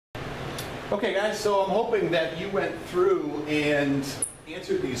Okay guys, so I'm hoping that you went through and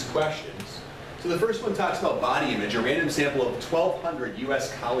answered these questions. So the first one talks about body image, a random sample of 1,200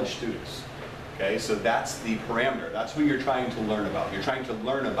 US college students. Okay, so that's the parameter. That's who you're trying to learn about. You're trying to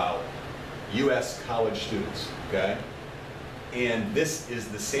learn about US college students, okay? And this is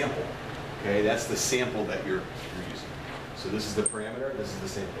the sample, okay? That's the sample that you're using. So this is the parameter, this is the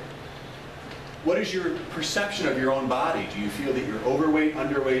sample. What is your perception of your own body? Do you feel that you're overweight,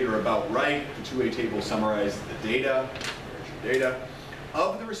 underweight, or about right? The two-way table summarizes the data. There's your data.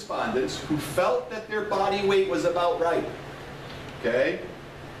 Of the respondents who felt that their body weight was about right, okay?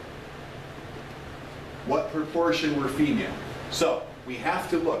 What proportion were female? So we have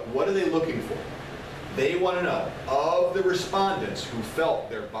to look. What are they looking for? They want to know, of the respondents who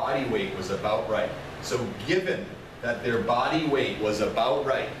felt their body weight was about right. So given that their body weight was about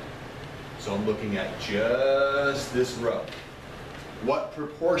right, so I'm looking at just this row. What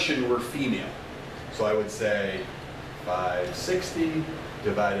proportion were female? So I would say 560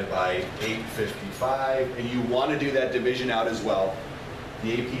 divided by 855, and you want to do that division out as well.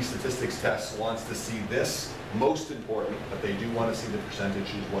 The AP statistics test wants to see this, most important, but they do want to see the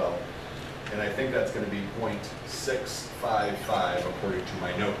percentage as well. And I think that's going to be 0.655 according to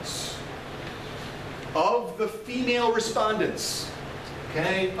my notes. Of the female respondents,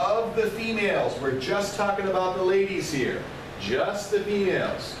 okay, of the females, we're just talking about the ladies here, just the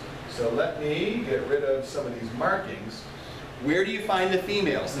females. So let me get rid of some of these markings. Where do you find the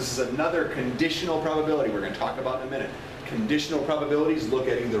females? This is another conditional probability we're going to talk about in a minute. Conditional probabilities look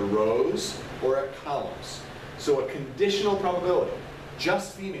at either rows or at columns. So a conditional probability,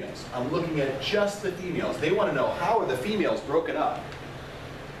 just females. I'm looking at just the females. They want to know, how are the females broken up?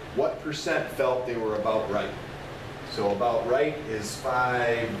 What percent felt they were about right? So about right is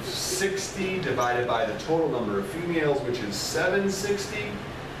 560 divided by the total number of females, which is 760.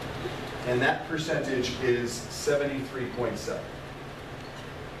 And that percentage is 73.7.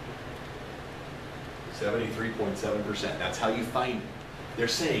 73.7%. That's how you find it. They're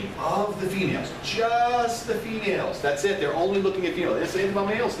saying of the females, just the females. That's it. They're only looking at females. They didn't say anything about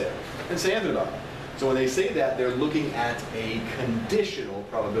males there. They didn't say anything about it. So when they say that, they're looking at a conditional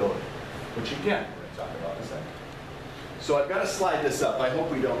probability, which again, we're going to talk about in a second. So I've got to slide this up. I hope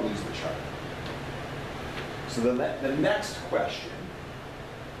we don't lose the chart. So the next question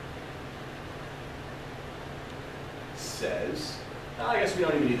says, I guess we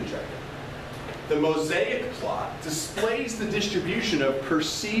don't even need the chart yet. The mosaic plot displays the distribution of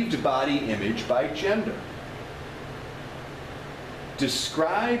perceived body image by gender.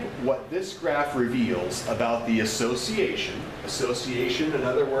 Describe what this graph reveals about the association. Association,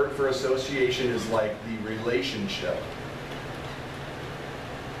 another word for association is like the relationship.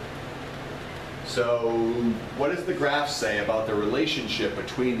 So what does the graph say about the relationship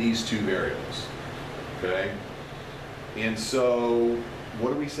between these two variables? Okay? And so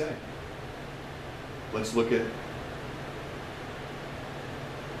what do we say? Let's look at,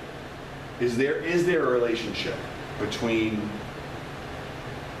 is there a relationship between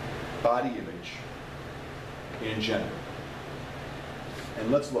body image and gender? And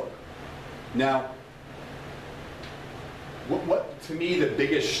let's look. Now, what to me the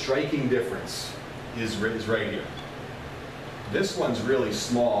biggest striking difference is right here. This one's really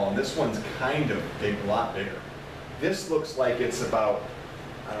small, and this one's kind of big, a lot bigger. This looks like it's about,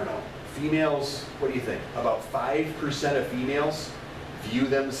 I don't know, females, what do you think? About 5% of females view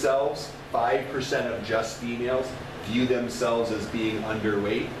themselves, 5% of just females view themselves as being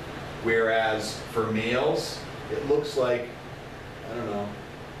underweight, whereas for males, it looks like, I don't know,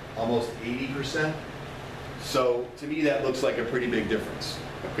 almost 80%. So to me, that looks like a pretty big difference,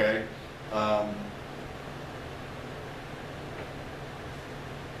 okay?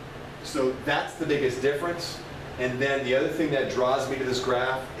 So that's the biggest difference. And then the other thing that draws me to this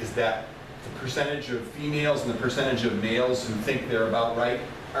graph is that the percentage of females and the percentage of males who think they're about right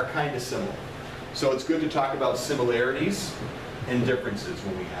are kind of similar. So it's good to talk about similarities and differences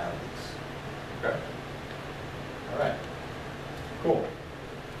when we have these. Okay? All right. Cool.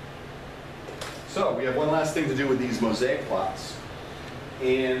 So we have one last thing to do with these mosaic plots,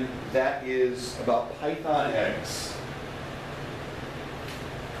 and that is about python eggs,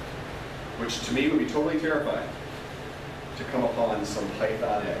 which to me would be totally terrifying to come upon some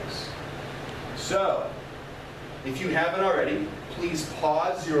python eggs. So, if you haven't already, please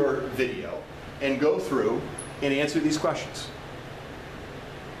pause your video and go through and answer these questions.